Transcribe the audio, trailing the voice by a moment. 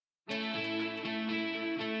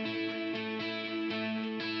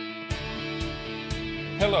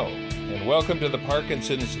Hello, and welcome to the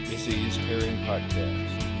Parkinson's Disease Caring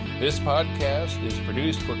Podcast. This podcast is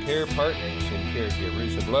produced for care partners and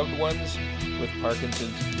caregivers of loved ones with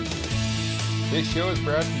Parkinson's disease. This show is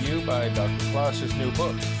brought to you by Dr. Klaus's new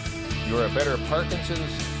book, You're a Better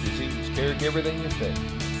Parkinson's Disease Caregiver Than You Think.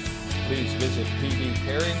 Please visit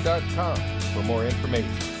pdcaring.com for more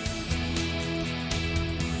information.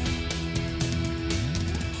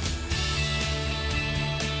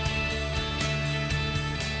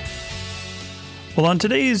 Well, on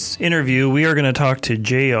today's interview, we are going to talk to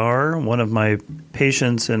JR, one of my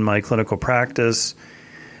patients in my clinical practice,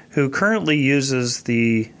 who currently uses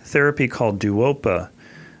the therapy called Duopa.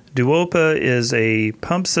 Duopa is a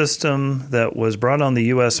pump system that was brought on the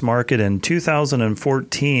U.S. market in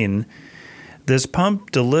 2014. This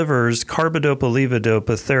pump delivers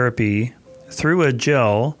carbidopa-levodopa therapy through a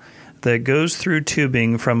gel that goes through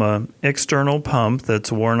tubing from an external pump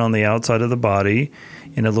that's worn on the outside of the body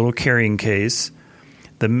in a little carrying case.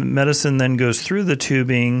 The medicine then goes through the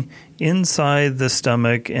tubing inside the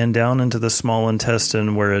stomach and down into the small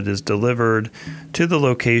intestine where it is delivered to the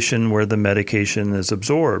location where the medication is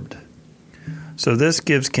absorbed. So this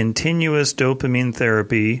gives continuous dopamine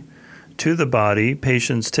therapy to the body.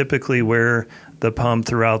 Patients typically wear the pump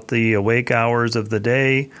throughout the awake hours of the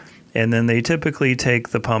day, and then they typically take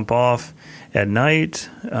the pump off at night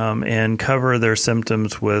and cover their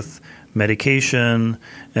symptoms with medication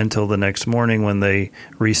until the next morning when they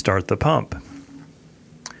restart the pump.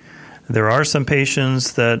 There are some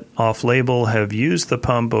patients that off-label have used the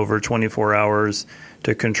pump over 24 hours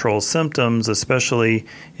to control symptoms, especially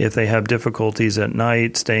if they have difficulties at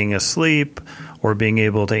night staying asleep or being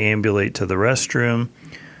able to ambulate to the restroom.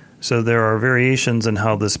 So there are variations in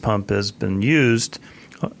how this pump has been used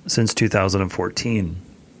since 2014.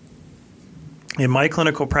 In my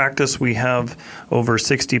clinical practice, we have over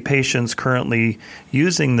 60 patients currently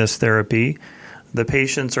using this therapy. The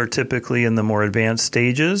patients are typically in the more advanced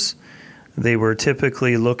stages. They were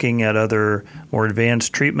typically looking at other more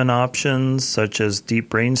advanced treatment options, such as deep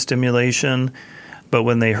brain stimulation. But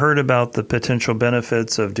when they heard about the potential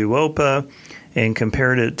benefits of Duopa and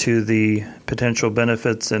compared it to the potential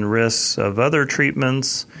benefits and risks of other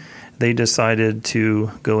treatments, they decided to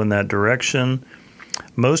go in that direction.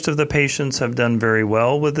 Most of the patients have done very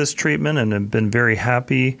well with this treatment and have been very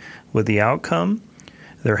happy with the outcome.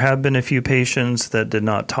 There have been a few patients that did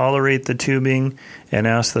not tolerate the tubing and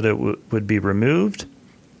asked that it would be removed.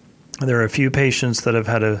 There are a few patients that have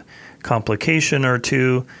had a complication or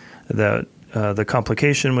two that the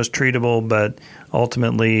complication was treatable, but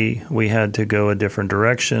ultimately we had to go a different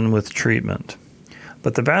direction with treatment.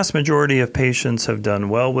 But the vast majority of patients have done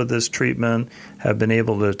well with this treatment, have been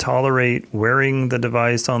able to tolerate wearing the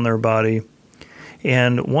device on their body.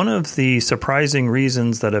 And one of the surprising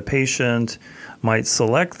reasons that a patient might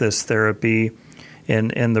select this therapy,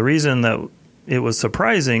 and the reason that it was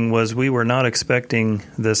surprising was we were not expecting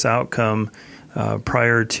this outcome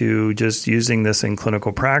prior to just using this in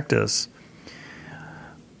clinical practice.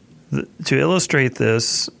 To illustrate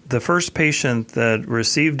this, the first patient that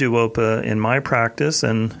received Duopa in my practice,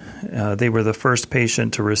 and they were the first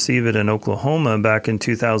patient to receive it in Oklahoma back in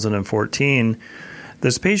 2014,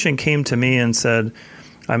 this patient came to me and said,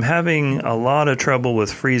 "I'm having a lot of trouble with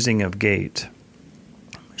freezing of gait."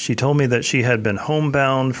 She told me that she had been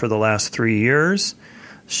homebound for the last 3 years.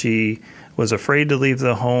 She was afraid to leave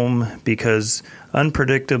the home because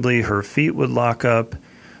unpredictably her feet would lock up.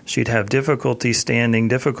 She'd have difficulty standing,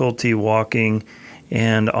 difficulty walking,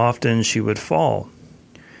 and often she would fall.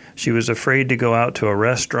 She was afraid to go out to a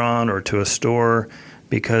restaurant or to a store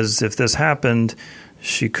because if this happened,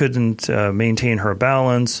 she couldn't maintain her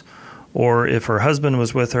balance, or if her husband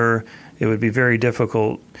was with her, it would be very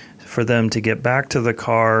difficult for them to get back to the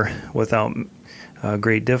car without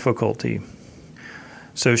great difficulty.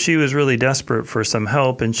 So she was really desperate for some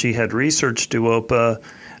help, and she had researched Duopa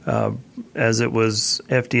as it was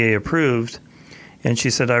FDA approved. And she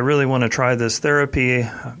said, "I really want to try this therapy.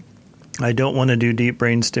 I don't want to do deep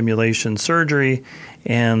brain stimulation surgery,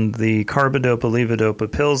 and the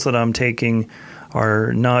carbidopa-levodopa pills that I'm taking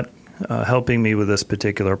are not helping me with this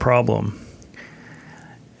particular problem."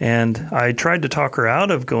 And I tried to talk her out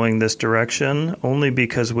of going this direction only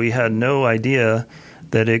because we had no idea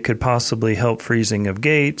that it could possibly help freezing of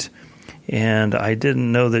gait, and I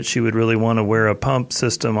didn't know that she would really want to wear a pump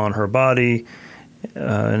system on her body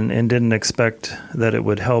and didn't expect that it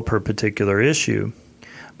would help her particular issue.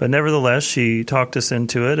 But nevertheless, she talked us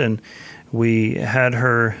into it, and we had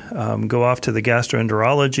her go off to the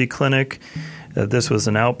gastroenterology clinic. This was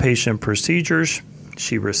an outpatient procedure.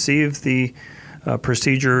 She received the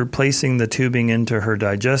procedure, placing the tubing into her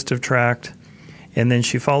digestive tract, and then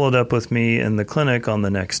she followed up with me in the clinic on the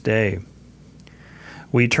next day.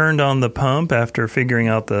 We turned on the pump after figuring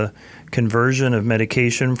out the conversion of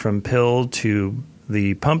medication from pill to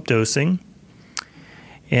the pump dosing.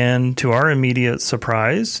 And to our immediate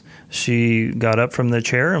surprise, she got up from the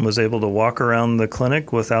chair and was able to walk around the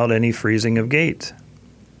clinic without any freezing of gait.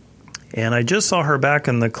 And I just saw her back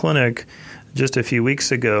in the clinic just a few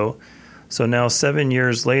weeks ago. So now 7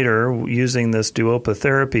 years later, using this Duopa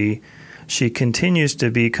therapy, she continues to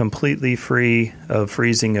be completely free of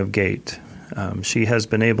freezing of gait. She has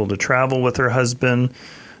been able to travel with her husband.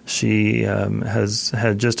 She has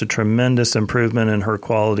had just a tremendous improvement in her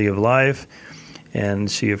quality of life.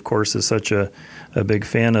 And she, of course, is such a big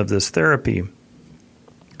fan of this therapy.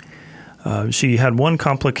 She had one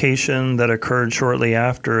complication that occurred shortly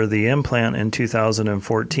after the implant in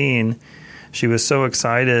 2014. She was so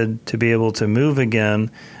excited to be able to move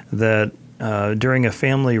again that during a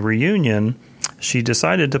family reunion, she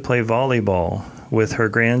decided to play volleyball with her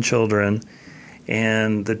grandchildren,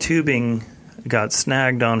 and the tubing got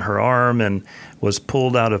snagged on her arm and was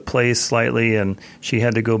pulled out of place slightly, and she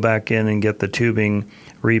had to go back in and get the tubing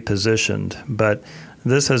repositioned. But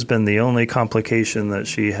this has been the only complication that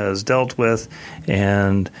she has dealt with,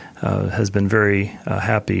 and has been very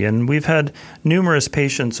happy. And we've had numerous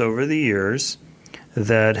patients over the years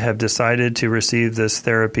that have decided to receive this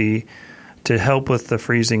therapy to help with the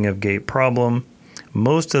freezing of gait problem.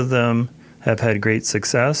 Most of them have had great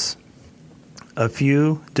success. A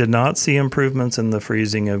few did not see improvements in the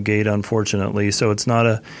freezing of gait, unfortunately, so it's not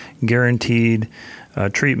a guaranteed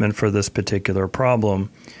treatment for this particular problem.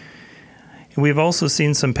 We've also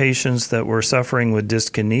seen some patients that were suffering with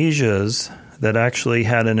dyskinesias that actually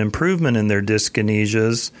had an improvement in their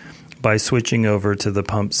dyskinesias by switching over to the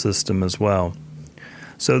pump system as well.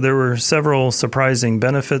 So there were several surprising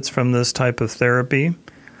benefits from this type of therapy.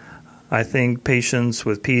 I think patients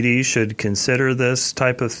with PD should consider this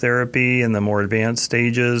type of therapy in the more advanced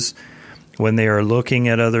stages when they are looking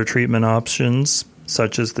at other treatment options,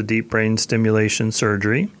 such as the deep brain stimulation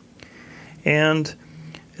surgery. And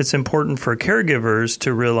it's important for caregivers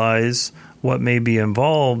to realize what may be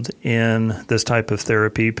involved in this type of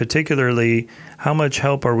therapy, particularly how much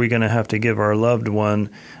help are we going to have to give our loved one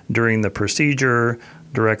during the procedure,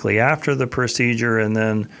 directly after the procedure, and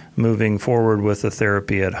then moving forward with the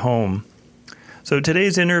therapy at home. So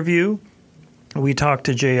today's interview, we talked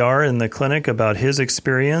to JR in the clinic about his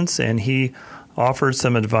experience, and he offered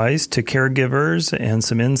some advice to caregivers and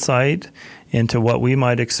some insight into what we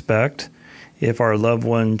might expect if our loved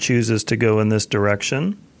one chooses to go in this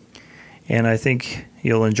direction. And I think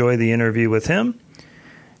you'll enjoy the interview with him.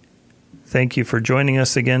 Thank you for joining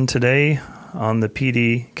us again today on the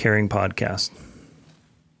PD Caring Podcast.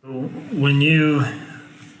 When you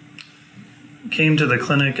came to the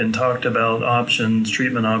clinic and talked about options,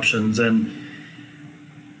 treatment options, and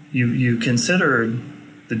you considered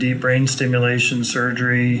the deep brain stimulation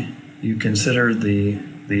surgery, you considered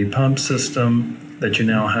the pump system that you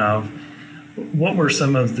now have, what were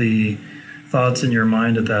some of the thoughts in your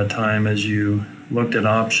mind at that time as you looked at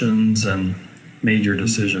options and made your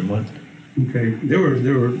decision? Okay, there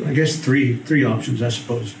were I guess three options, I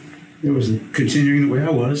suppose. There was continuing the way I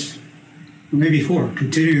was, or maybe four.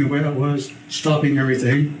 Continuing the way I was, stopping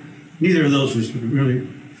everything. Neither of those was really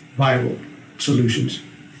viable solutions.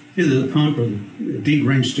 Either the pump or the deep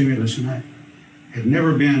brain stimulus. And I had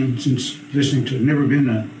never been, since listening to it, never been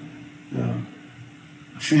a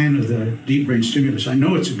fan of the deep brain stimulus. I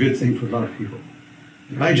know it's a good thing for a lot of people,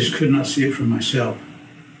 but I just could not see it for myself.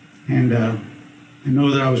 And I know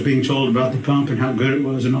that I was being told about the pump and how good it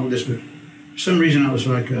was and all this, but for some reason I was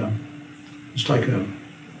out of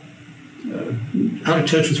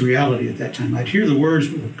touch with reality at that time. I'd hear the words,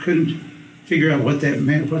 but I couldn't figure out what that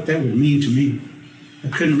meant, what that would mean to me. I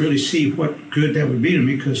couldn't really see what good that would be to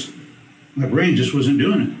me because my brain just wasn't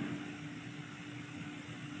doing it.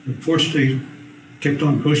 But fortunately, kept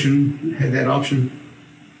on pushing, had that option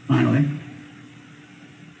finally.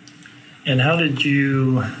 And how did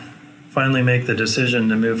you finally make the decision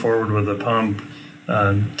to move forward with the pump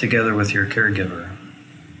together with your caregiver?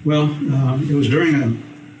 Well, it was during a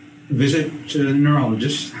visit to the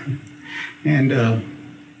neurologist, and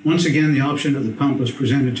once again the option of the pump was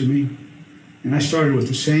presented to me, and I started with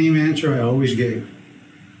the same answer I always gave.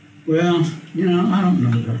 Well, I don't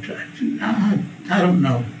know, doctor. I don't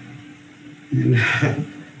know. And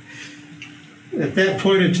at that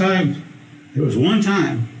point in time, there was one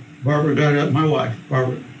time Barbara got up, my wife,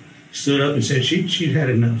 Barbara, stood up and said she'd had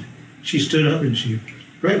enough. She stood up and she,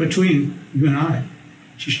 right between you and I,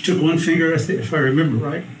 she took one finger, if I remember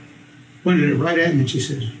right, pointed it right at me and she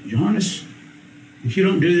says, Johannes, if you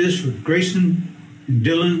don't do this for Grayson and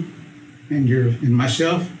Dylan and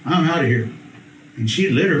myself, I'm out of here. And she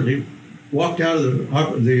literally walked out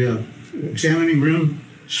of the examining room,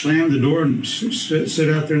 slammed the door, and sit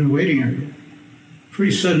out there in the waiting area.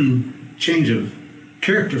 Pretty sudden change of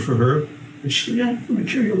character for her. But she got from a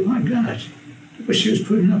caregiver, my God, look what she was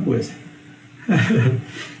putting up with.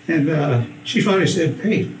 And she finally said,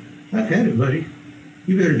 "Hey, I've had it, buddy.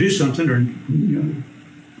 You better do something, or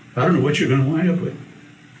I don't know what you're going to wind up with."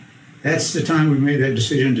 That's the time we made that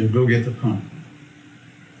decision to go get the pump.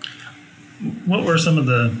 What were some of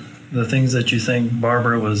the things that you think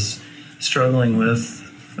Barbara was struggling with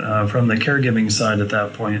from the caregiving side at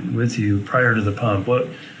that point with you prior to the pump? What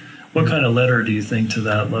kind of led her, do you think, to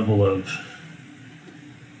that level of?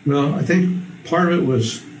 Well, I think part of it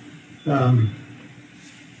was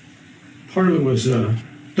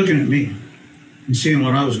looking at me and seeing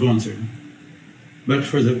what I was going through. But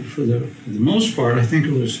for the most part, I think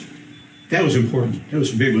that was important. That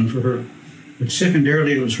was a big one for her. But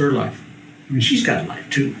secondarily, it was her life. I mean, she's got life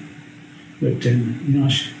too. But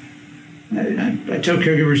I tell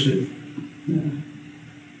caregivers that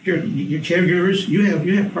your caregivers,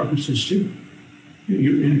 you have Parkinson's too.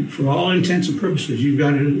 And for all intents and purposes, you've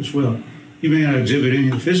got it as well. You may not exhibit any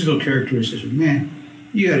of the physical characteristics, but man,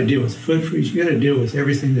 you got to deal with the foot freeze. You got to deal with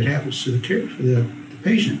everything that happens to the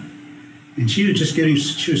patient. And she was getting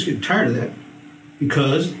tired of that,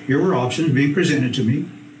 because here were options being presented to me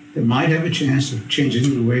that might have a chance of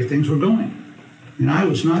changing the way things were going. And I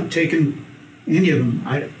was not taking any of them.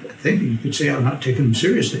 I think you could say I'm not taking them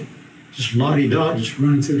seriously. Just la-di-da, just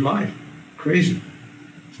running through life. Crazy.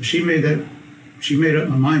 So she made up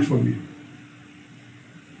my mind for me.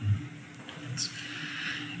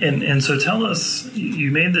 And so tell us, you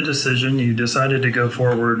made the decision, you decided to go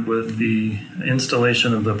forward with the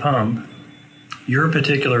installation of the pump. Your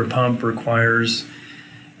particular pump requires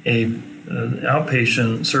an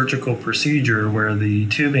outpatient surgical procedure where the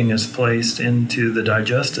tubing is placed into the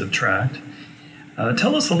digestive tract.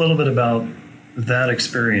 Tell us a little bit about that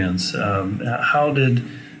experience. How did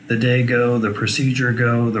the day go, the procedure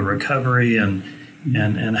go, the recovery, and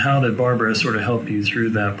how did Barbara sort of help you through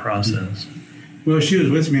that process? Well, she was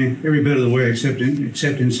with me every bit of the way, except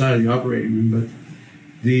inside of the operating room. But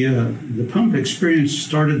the pump experience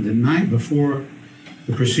started the night before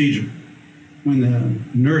the procedure, when the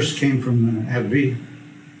nurse came from AbbVie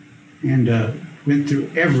and went through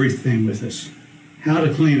everything with us, how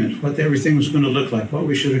to clean it, what everything was going to look like, what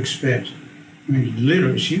we should expect. I mean,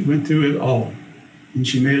 literally, she went through it all, and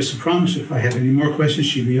she made us a promise: if I had any more questions,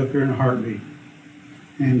 she'd be up here in a heartbeat.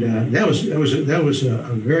 And that was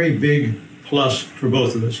a very big plus for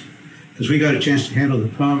both of us, because we got a chance to handle the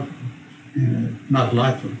pump, not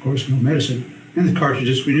life, of course, no medicine, and the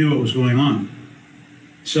cartridges. We knew what was going on.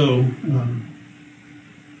 So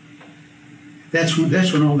that's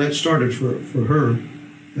when all that started for her,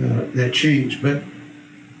 that change. But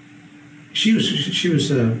she was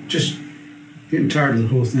just getting tired of the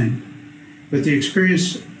whole thing. But the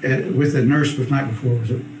experience with the nurse the night before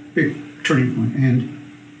was a big turning point, and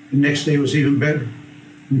the next day was even better.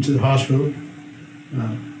 Went to the hospital.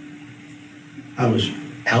 I was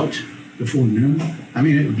out before noon. I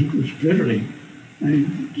mean, it was literally,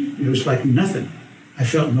 it was like nothing. I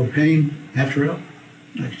felt no pain after it.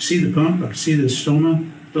 I could see the pump. I could see the stoma,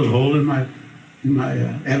 little hole in my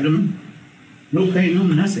abdomen. No pain, no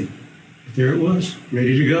nothing. But there it was,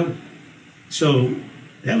 ready to go. So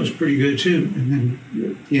that was pretty good too. And then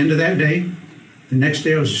at the end of that day, the next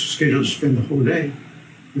day I was scheduled to spend the whole day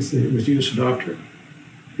with you as a doctor.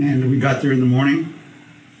 And we got there in the morning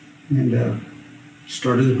and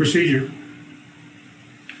started the procedure.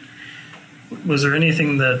 Was there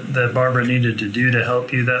anything that Barbara needed to do to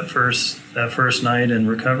help you that first night in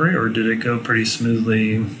recovery, or did it go pretty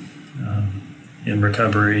smoothly in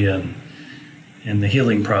recovery and in the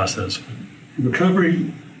healing process?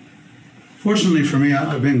 Recovery, fortunately for me,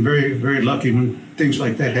 I've been very, very lucky when things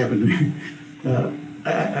like that happen to me.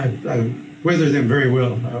 I weather them very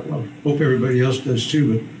well. I hope everybody else does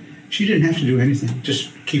too, but she didn't have to do anything,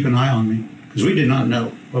 just keep an eye on me, because we did not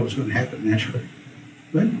know what was going to happen naturally.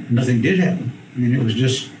 But nothing did happen. I mean, it was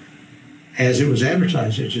just as it was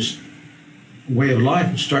advertised. It's just a way of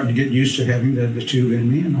life. It's starting to get used to having the tube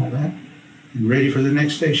in me and all that, and ready for the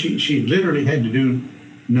next day. She literally had to do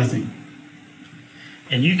nothing.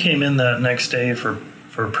 And you came in that next day for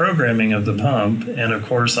programming of the pump, and of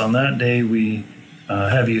course on that day we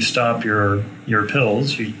have you stop your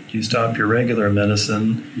pills. You stop your regular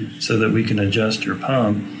medicine so that we can adjust your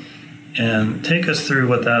pump. And take us through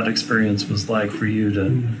what that experience was like for you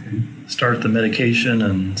to start the medication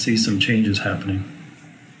and see some changes happening.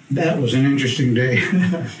 That was an interesting day,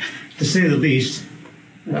 to say the least.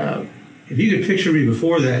 if you could picture me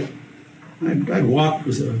before that, I'd walk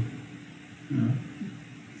with a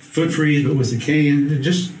foot freeze, but with a cane. It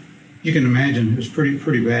just, you can imagine, it was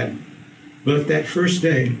pretty bad. But that first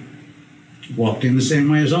day, walked in the same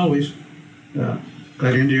way as always.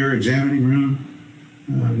 Got into your examining room.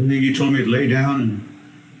 I believe you told me to lay down, and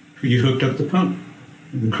you hooked up the pump,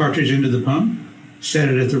 the cartridge into the pump, set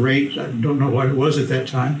it at the rate. I don't know what it was at that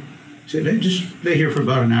time. Said, hey, just lay here for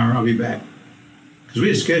about an hour, I'll be back. Because we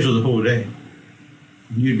had scheduled the whole day.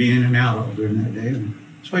 And you'd be in and out all during that day. And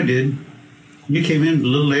so I did. You came in a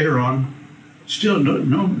little later on. Still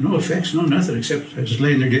no effects, no nothing, except I was just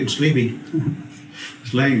laying there getting sleepy.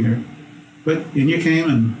 Just laying there. But then you came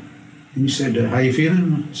and you said, how you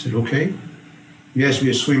feeling? I said, okay. You asked me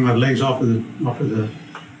to swing my legs off of the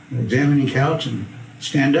examining couch and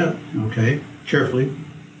stand up. Okay, carefully,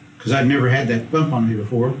 because I'd never had that pump on me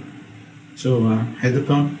before. So I had the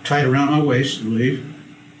pump tied around my waist, I believe,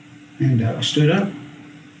 and I stood up,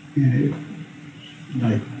 and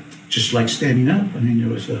just like standing up. I mean, there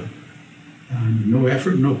was no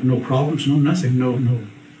effort, no problems, no nothing, no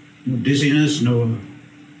dizziness, no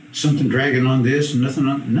something dragging on this,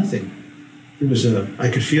 nothing. It was I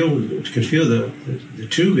could feel the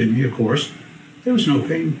tube in me, of course. There was no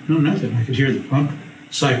pain, no nothing. I could hear the pump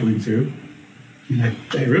cycling through, and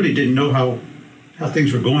I really didn't know how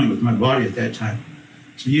things were going with my body at that time.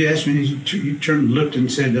 So you asked me, you turned and looked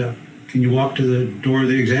and said, can you walk to the door of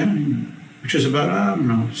the examining room, which was about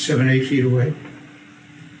 7-8 feet away.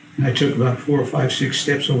 And I took about 4 or 5, 6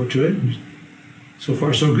 steps over to it, and so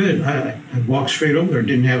far so good. I walked straight over there,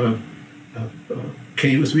 didn't have a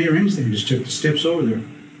cane with me or anything, just took the steps over there.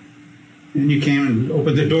 And you came and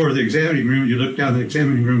opened the door of the examining room, you looked down the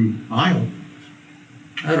examining room aisle.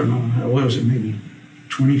 I don't know, what was it, maybe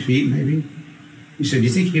 20 feet maybe? He said, do you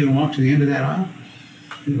think you can walk to the end of that aisle?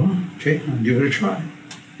 I said, well, okay, I'll give it a try.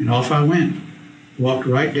 And off I went, walked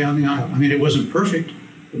right down the aisle. I mean, it wasn't perfect,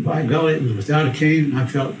 but by golly, it was without a cane, and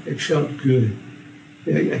it felt good.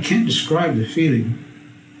 I can't describe the feeling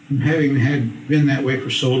from having been that way for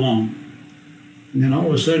so long. And then all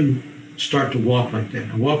of a sudden, start to walk like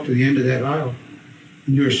that. I walked to the end of that aisle,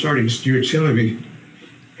 and you were telling me,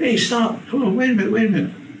 hey, stop, hold on, wait a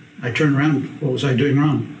minute. I turned around, what was I doing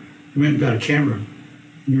wrong? You went and got a camera.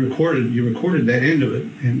 You recorded that end of it,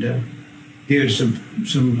 and gave it to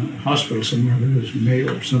some hospital somewhere. It was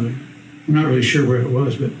Mayo or something. I'm not really sure where it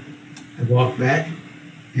was, but I walked back,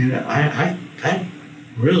 and I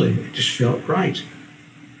really, it just felt right.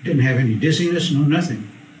 Didn't have any dizziness, no nothing.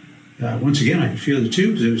 Once again, I could feel the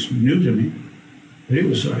tube because it was new to me. But it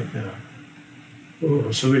was like,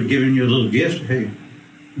 somebody giving you a little gift, hey,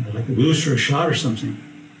 like a boost or a shot or something.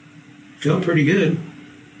 Felt pretty good.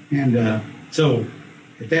 And so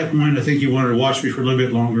at that point, I think you wanted to watch me for a little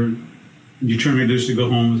bit longer. And you turned me loose to go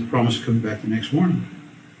home with the promise of coming back the next morning.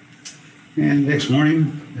 And the next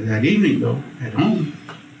morning, that evening though, at home,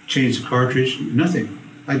 changed the cartridge, nothing.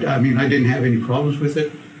 I mean, I didn't have any problems with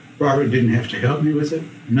it. Barbara didn't have to help me with it,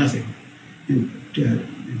 nothing.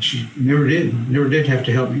 And she never did have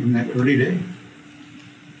to help me in that early day.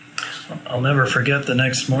 I'll never forget the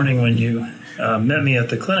next morning when you met me at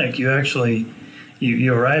the clinic. You actually,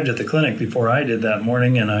 you arrived at the clinic before I did that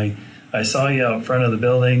morning, and I saw you out front of the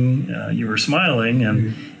building. You were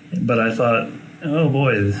smiling, but I thought, oh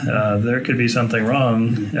boy, there could be something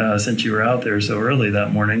wrong since you were out there so early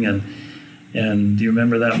that morning. And do you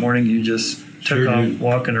remember that morning you just took off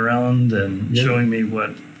walking around and showing me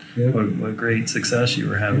what great success you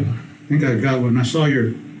were having? I think when I saw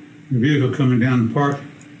your vehicle coming down the park,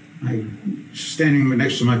 I standing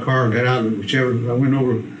next to my car, got out of it, whichever,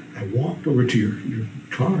 I walked over to your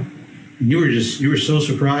car. And you were so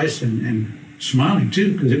surprised and smiling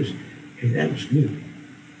too, because it was, hey, that was good.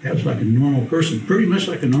 That was like a normal person, pretty much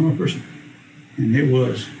like a normal person. And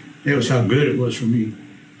that was how good it was for me.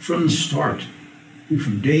 From the start, and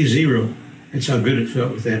from day zero, that's how good it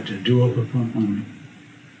felt with that dual pump on me.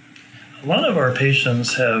 A lot of our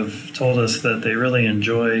patients have told us that they really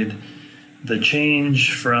enjoyed the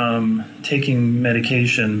change from taking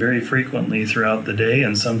medication very frequently throughout the day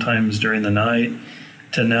and sometimes during the night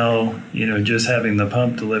to now, just having the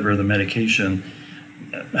pump deliver the medication.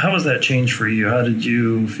 How was that change for you? How did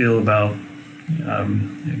you feel about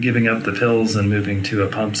giving up the pills and moving to a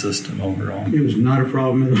pump system overall? It was not a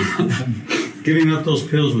problem at all. Giving up those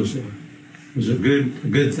pills was a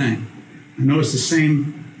good thing. I know it's the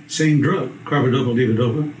same drug, carbidopa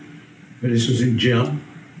levodopa, but this was in gel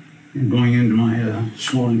and going into my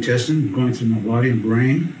small intestine, going through my body and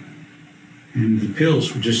brain, and the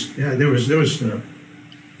pills were just there was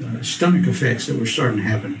stomach effects that were starting to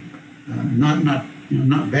happen.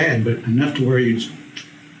 Not bad, but enough to where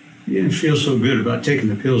you didn't feel so good about taking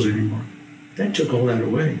the pills anymore. That took all that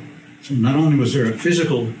away. So not only was there a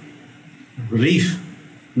physical relief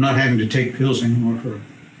not having to take pills anymore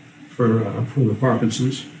for the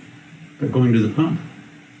Parkinson's, but going to the pump,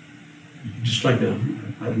 just like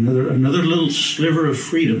another little sliver of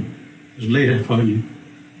freedom was laid upon you.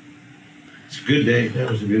 It's a good day. That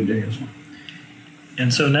was a good day as well.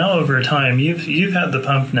 And so now over time, you've had the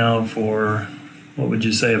pump now for, what would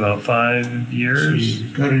you say, about 5 years? She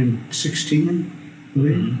got it in 16, I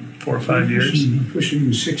believe. 4 or 5 years?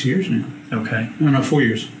 Pushing 6 years now. Okay. No, 4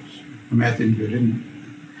 years. My math isn't good, isn't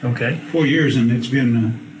it? Okay. 4 years, and it's been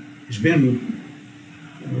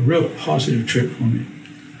a real positive trip for me.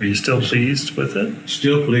 Are you still pleased with it?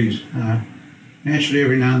 Still pleased. Naturally,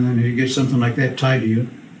 every now and then you get something like that tied to you,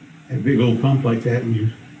 a big old pump like that, and you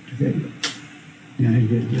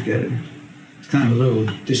look at it. It's kind of a little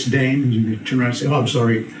disdain, and you turn around and say, "Oh, I'm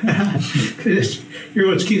sorry. You're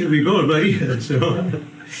what's keeping me going, buddy." So,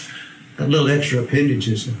 a little extra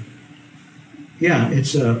appendages.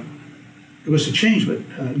 It was a change, but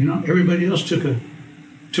everybody else took it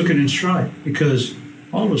in stride, because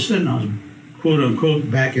all of a sudden I was, quote unquote,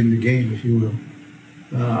 back in the game, if you will.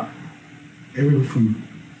 Everything from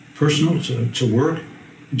personal to work,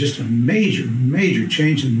 just a major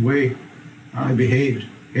change in the way I behaved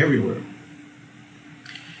everywhere.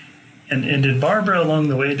 And did Barbara, along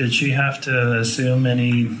the way, did she have to assume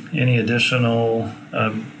any additional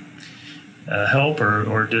help,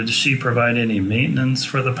 or did she provide any maintenance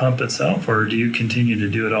for the pump itself, or do you continue to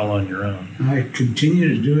do it all on your own? I continue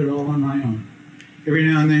to do it all on my own. Every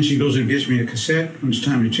now and then she goes and gives me a cassette when it's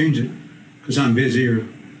time to change it, because I'm busy or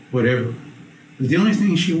whatever. But the only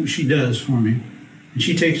thing she does for me, and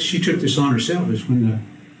she took this on herself, is when the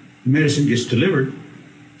medicine gets delivered,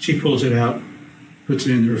 she pulls it out, puts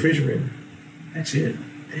it in the refrigerator. That's it.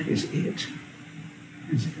 That is it.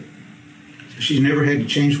 That's it. So she's never had to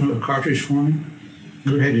change a cartridge for me.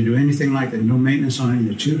 Never had to do anything like that. No maintenance on any of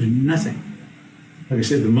the tubes, nothing. Like I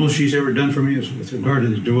said, the most she's ever done for me is with regard to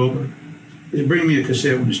the do-over, is bring me a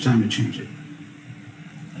cassette when it's time to change it.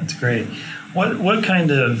 That's great. What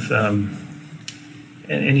kind of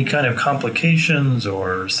any kind of complications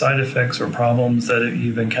or side effects or problems that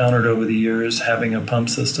you've encountered over the years having a pump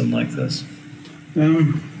system like this?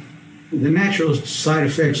 The natural side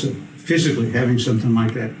effects of physically having something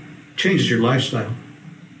like that changes your lifestyle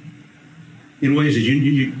in ways that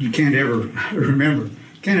you can't ever remember,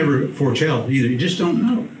 can't ever foretell either. You just don't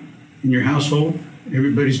know. In your household,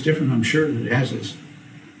 everybody's different, I'm sure, that has this.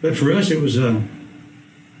 But for us, it's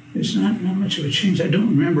not much of a change. I don't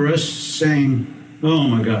remember us saying, "Oh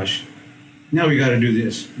my gosh, now we got to do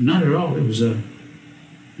this." Not at all. It's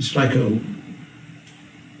like a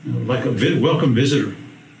welcome visitor.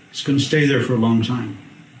 It's going to stay there for a long time.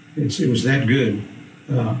 It was that good.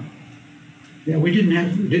 We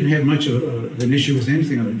didn't have much of an issue with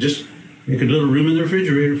anything of it. Just make a little room in the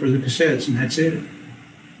refrigerator for the cassettes, and that's it.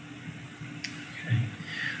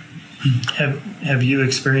 Have you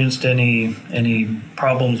experienced any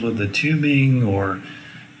problems with the tubing, or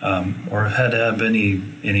had to have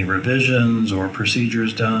any revisions or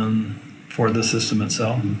procedures done for the system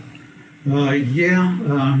itself?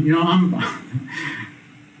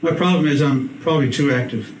 My problem is I'm probably too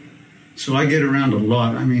active, so I get around a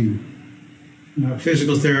lot. I mean,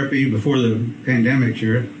 physical therapy before the pandemic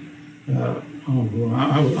here, I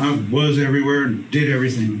was everywhere and did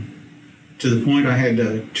everything, to the point I had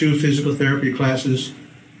 2 physical therapy classes,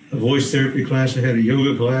 a voice therapy class, I had a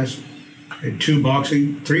yoga class, I had 3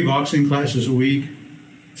 boxing classes a week,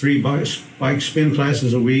 3 bike spin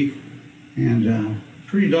classes a week, and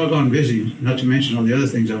pretty doggone busy, not to mention all the other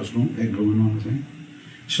things I had going on with it.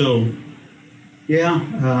 So,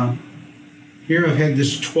 here I've had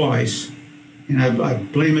this twice, and I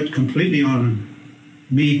blame it completely on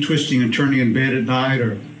me twisting and turning in bed at night,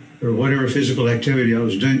 or whatever physical activity I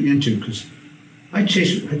was into, because I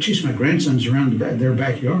chase my grandsons around their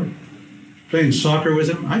backyard, playing soccer with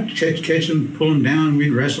them. I'd catch them, pull them down, and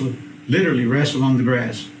we'd literally wrestle on the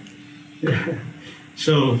grass.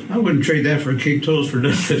 So I wouldn't trade that for a cake toast for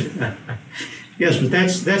nothing. Yes, but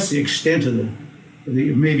that's the extent of the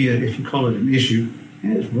maybe if you call it an issue,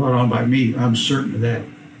 and it's brought on by me. I'm certain of that.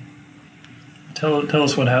 Tell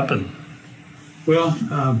us what happened. Well,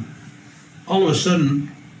 all of a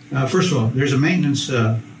sudden, first of all, there's a maintenance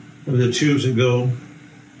of the tubes that go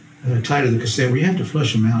tied to the cassette. We have to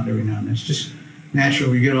flush them out every now and then. It's just natural.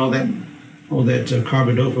 We get all that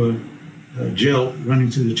carbidopa gel running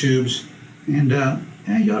through the tubes, and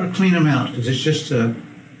you ought to clean them out, because it's just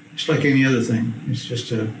it's like any other thing. It's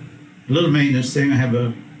just a little maintenance thing. I have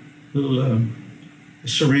a little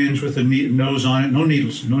syringe with a nose on it, no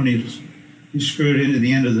needles. You screw it into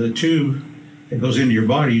the end of the tube that goes into your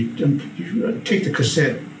body. You take the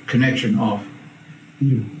cassette connection off.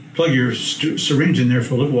 You plug your syringe in there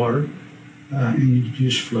full of water, and you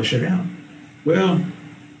just flush it out. Well,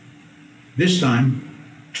 this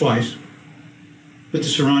time, twice, put the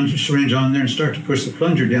syringe on there and start to push the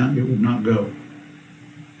plunger down, it would not go.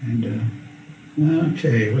 And,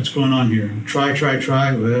 okay, what's going on here? Try.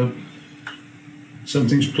 Well,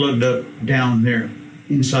 something's plugged up down there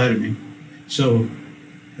inside of me. So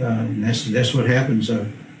that's what happens. I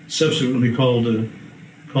subsequently called the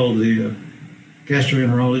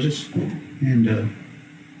gastroenterologist and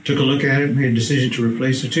took a look at it, made a decision to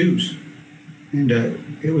replace the tubes. And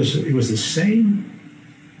it was the same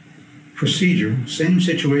procedure, same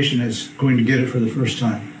situation as going to get it for the first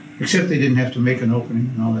time, except they didn't have to make an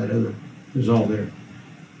opening and all that other. It was all there.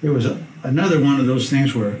 There was another one of those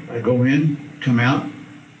things where I go in, come out,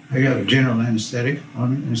 I got a general anesthetic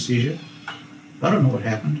on me, anesthesia. I don't know what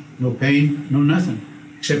happened. No pain, no nothing.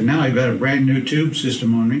 Except now I've got a brand new tube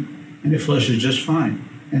system on me, and it flushes just fine.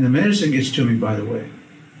 And the medicine gets to me, by the way,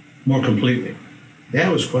 more completely.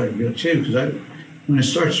 That was quite a bit too, because when it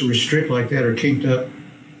starts to restrict like that or kinked up,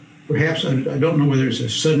 perhaps I don't know whether it's a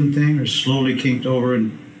sudden thing or slowly kinked over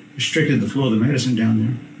and restricted the flow of the medicine down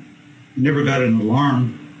there. I never got an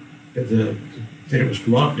alarm that it was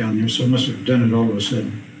blocked down there, so I must have done it all of a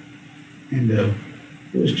sudden. And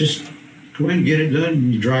it was just go in, get it done,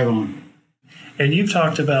 and you drive on. And you've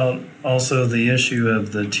talked about also the issue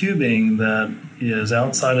of the tubing that is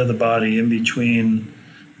outside of the body, in between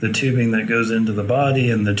the tubing that goes into the body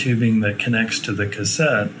and the tubing that connects to the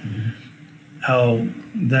cassette. Mm-hmm. How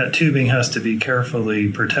that tubing has to be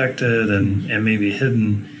carefully protected and maybe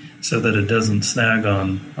hidden so that it doesn't snag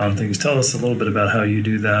on things. Tell us a little bit about how you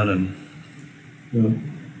do that. And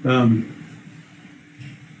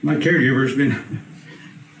my caregiver's been,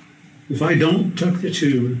 if I don't tuck the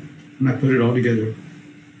tube and I put it all together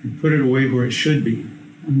and put it away where it should be,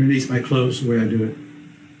 underneath my clothes, the way I do it,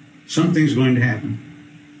 something's going to happen.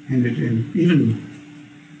 And even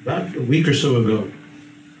about a week or so ago,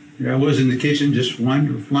 I was in the kitchen just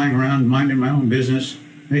flying around, minding my own business,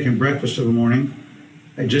 making breakfast in the morning.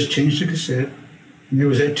 I just changed the cassette, and there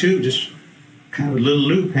was that tube, just kind of a little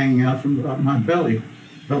loop hanging out from about my belly,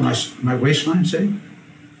 about my waistline, say.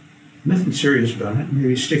 Nothing serious about it.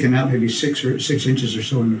 Maybe sticking out maybe 6 inches or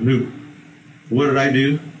so in the loop. What did I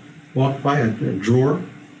do? Walked by a drawer,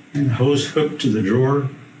 and the hose hooked to the drawer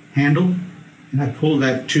handle, and I pulled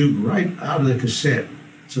that tube right out of the cassette.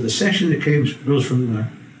 So the section that goes from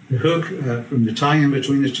the hook, from the tie-in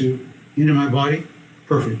between the two, into my body,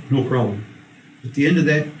 perfect, no problem. But the end of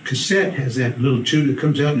that cassette has that little tube that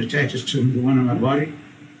comes out and attaches to the one on my body.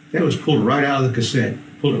 That was pulled right out of the cassette,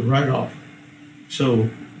 pulled it right off. So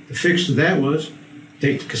the fix to that was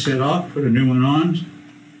take the cassette off, put a new one on,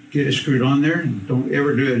 get it screwed on there, and don't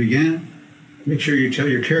ever do it again. Make sure you tell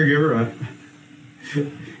your caregiver,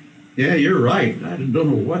 yeah, you're right. I don't know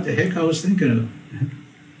what the heck I was thinking of.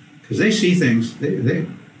 Because they see things. They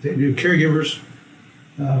do. Caregivers,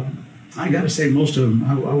 I got to say most of them,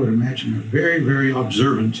 I would imagine, are very, very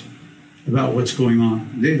observant about what's going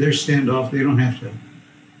on. They're standoff. They don't have to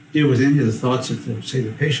deal with any of the thoughts that,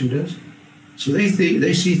 the patient does. So they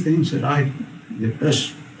see things that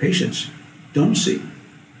us patients don't see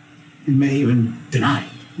and may even deny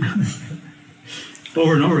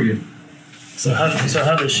over and over again. So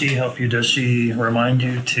how does she help you? Does she remind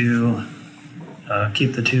you to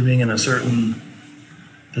keep the tubing in a certain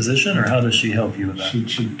position, or how does she help you with that?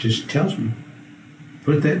 She just tells me,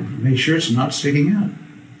 make sure it's not sticking out.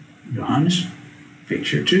 Be honest,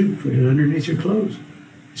 fix your tube, put it underneath your clothes.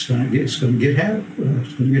 It's gonna get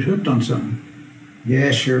hooked on something.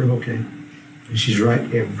 Yeah, sure, okay. And she's right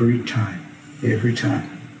every time.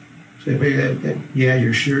 So yeah,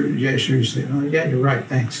 you're sure? Yeah, sure. You say, oh yeah, you're right,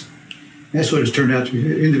 thanks. That's what it's turned out to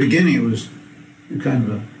be. In the beginning, it was kind of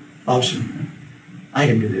an obstinate. I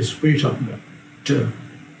can do this. What are you talking about?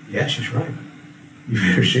 Yeah, she's right. You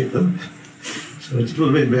better shape them. So it's a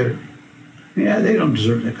little bit better. Yeah, they don't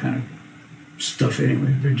deserve that kind of stuff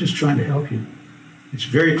anyway. They're just trying to help you. It's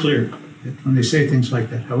very clear that when they say things like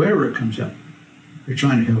that, however it comes out, they're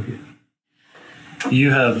trying to help you.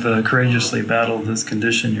 You have courageously battled this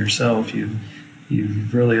condition yourself.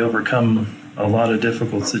 You've really overcome a lot of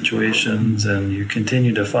difficult situations, and you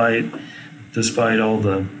continue to fight despite all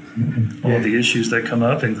the issues that come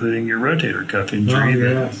up, including your rotator cuff injury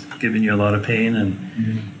that's given you a lot of pain.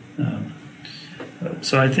 And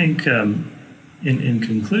so I think in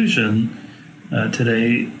conclusion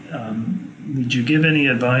today, would you give any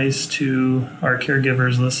advice to our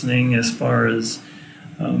caregivers listening as far as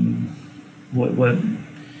what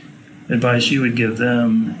advice you would give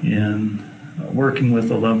them in working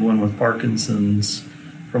with a loved one with Parkinson's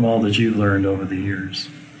from all that you've learned over the years.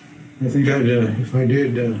 I think if I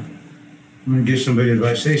did, I'm going to give somebody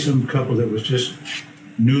advice. Say some couple that was just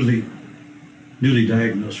newly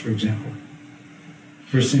diagnosed, for example.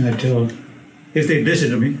 First thing I tell them, if they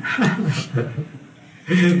visited me,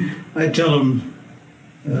 I tell them,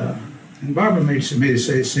 and Barbara may say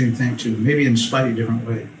the same thing too, maybe in a slightly different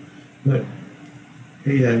way. But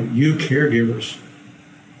hey, you caregivers,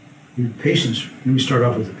 you patients, let me start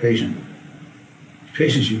off with the patient.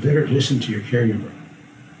 Patients, you better listen to your caregiver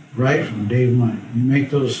right from day one. You make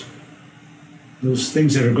those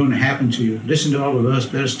things that are going to happen to you. Listen to all of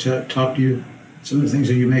us, let us talk to you, some of the things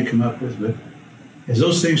that you may come up with. But as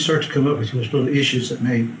those things start to come up with those little issues that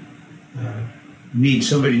may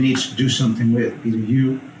somebody needs to do something with, either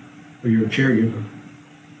you or your caregiver,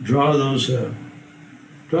 draw those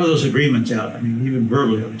agreements out. I mean, even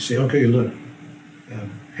verbally, I would say, okay, look,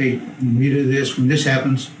 hey, when we do this, when this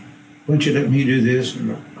happens, why don't you let me do this,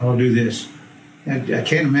 or I'll do this. I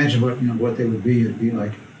can't imagine what they would be. It'd be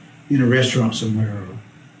like in a restaurant somewhere, or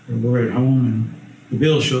we're at home and the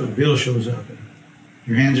bill shows up. And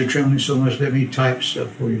your hands are trembling so much. Let me type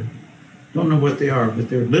stuff for you. Don't know what they are, but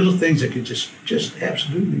they're little things that could just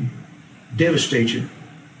absolutely devastate you.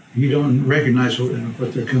 You don't recognize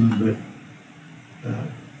what they're coming, but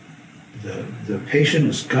the patient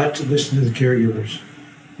has got to listen to the caregivers.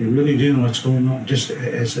 They really do know what's going on. Just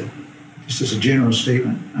as a general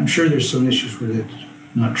statement, I'm sure there's some issues where that's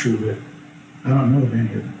not true, but I don't know of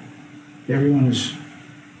any of them. Everyone's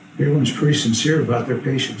pretty sincere about their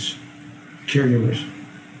patients, caregivers,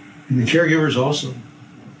 and the caregivers also.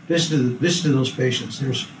 Listen to those patients.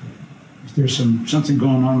 If there's something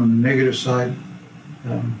going on the negative side,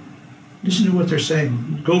 listen to what they're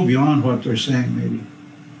saying. Go beyond what they're saying, maybe.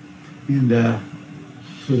 And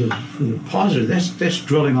for the positive, that's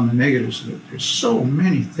dwelling on the negatives. There's so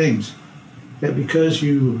many things that because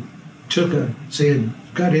you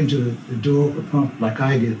got into the duopa pump like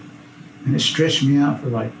I did, and it stretched me out for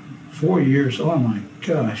like 4 years. Oh my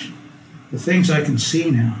gosh, the things I can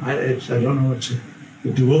see now. I don't know what's the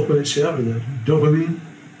duopa itself or the dopamine.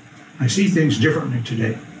 I see things differently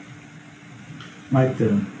today, like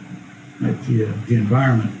the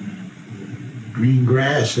environment, green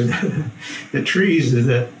grass, and the trees,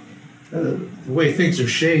 the way things are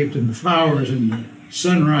shaped, and the flowers, and the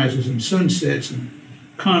sunrises and sunsets, and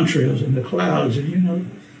contrails, and the clouds, and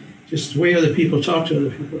just the way other people talk to other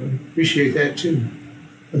people. I appreciate that too.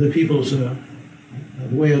 Other people's the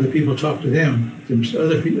way other people talk to them,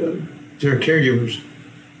 other people, their caregivers.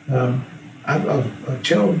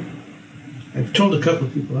 I've told a couple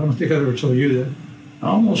of people, I don't think I've ever told you that, I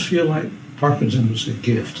almost feel like Parkinson's was a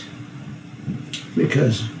gift.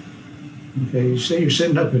 Because, you say you're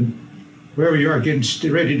sitting up and wherever you are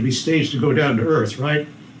getting ready to be staged to go down to earth, right?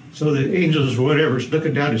 So the angels or whatever is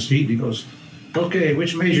looking down his feet and he goes, okay,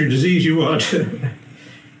 which major disease you want?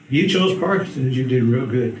 You chose Parkinson's, you did real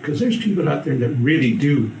good. Because there's people out there that really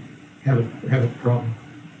do have a problem.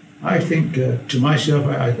 I think, to myself,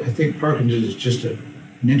 I think Parkinson's is just an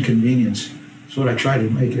inconvenience. That's what I try to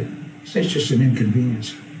make it. It's just an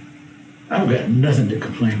inconvenience. I've got nothing to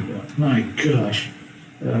complain about. My gosh.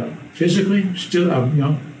 Physically, still, I'm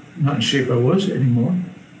not in shape I was anymore.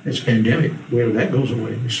 It's pandemic. Where that goes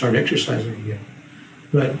away, we start exercising again.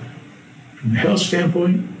 But from a health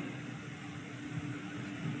standpoint,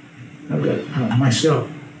 I've got myself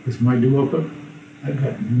with my duopa. I've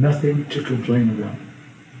got nothing to complain about.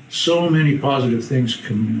 So many positive things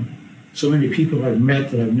coming out. So many people I've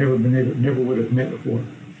met that I've never would have met before.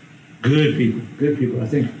 Good people. I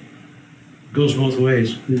think it goes both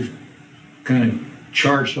ways. We've kind of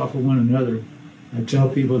charged off of one another. I tell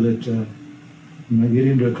people that when I get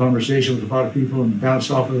into a conversation with a lot of people and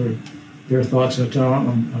bounce off of their thoughts, I tell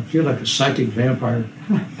them I feel like a psychic vampire.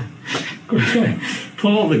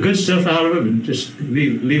 Pull all the good stuff out of them and just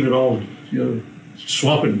leave it all,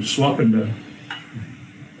 swapping the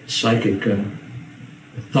psychic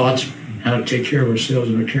thoughts and how to take care of ourselves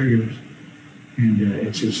and our caregivers. And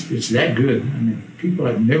it's that good. I mean, people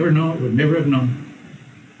I've never known, would never have known.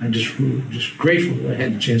 I'm just grateful that I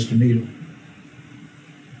had the chance to meet them.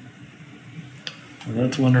 Well,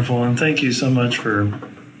 that's wonderful, and thank you so much for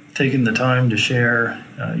taking the time to share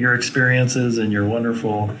your experiences and your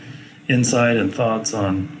wonderful insight and thoughts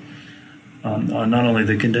on not only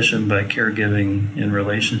the condition but caregiving in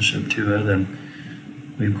relationship to it. And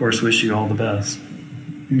we of course wish you all the best.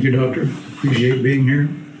 Thank you, Doctor. Appreciate being here.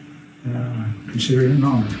 Consider it an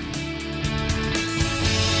honor.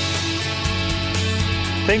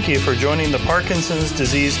 Thank you for joining the Parkinson's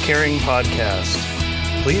Disease Caring Podcast.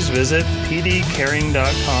 Please visit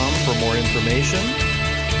pdcaring.com for more information.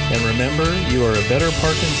 And remember, you are a better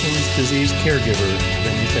Parkinson's disease caregiver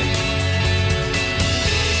than you think.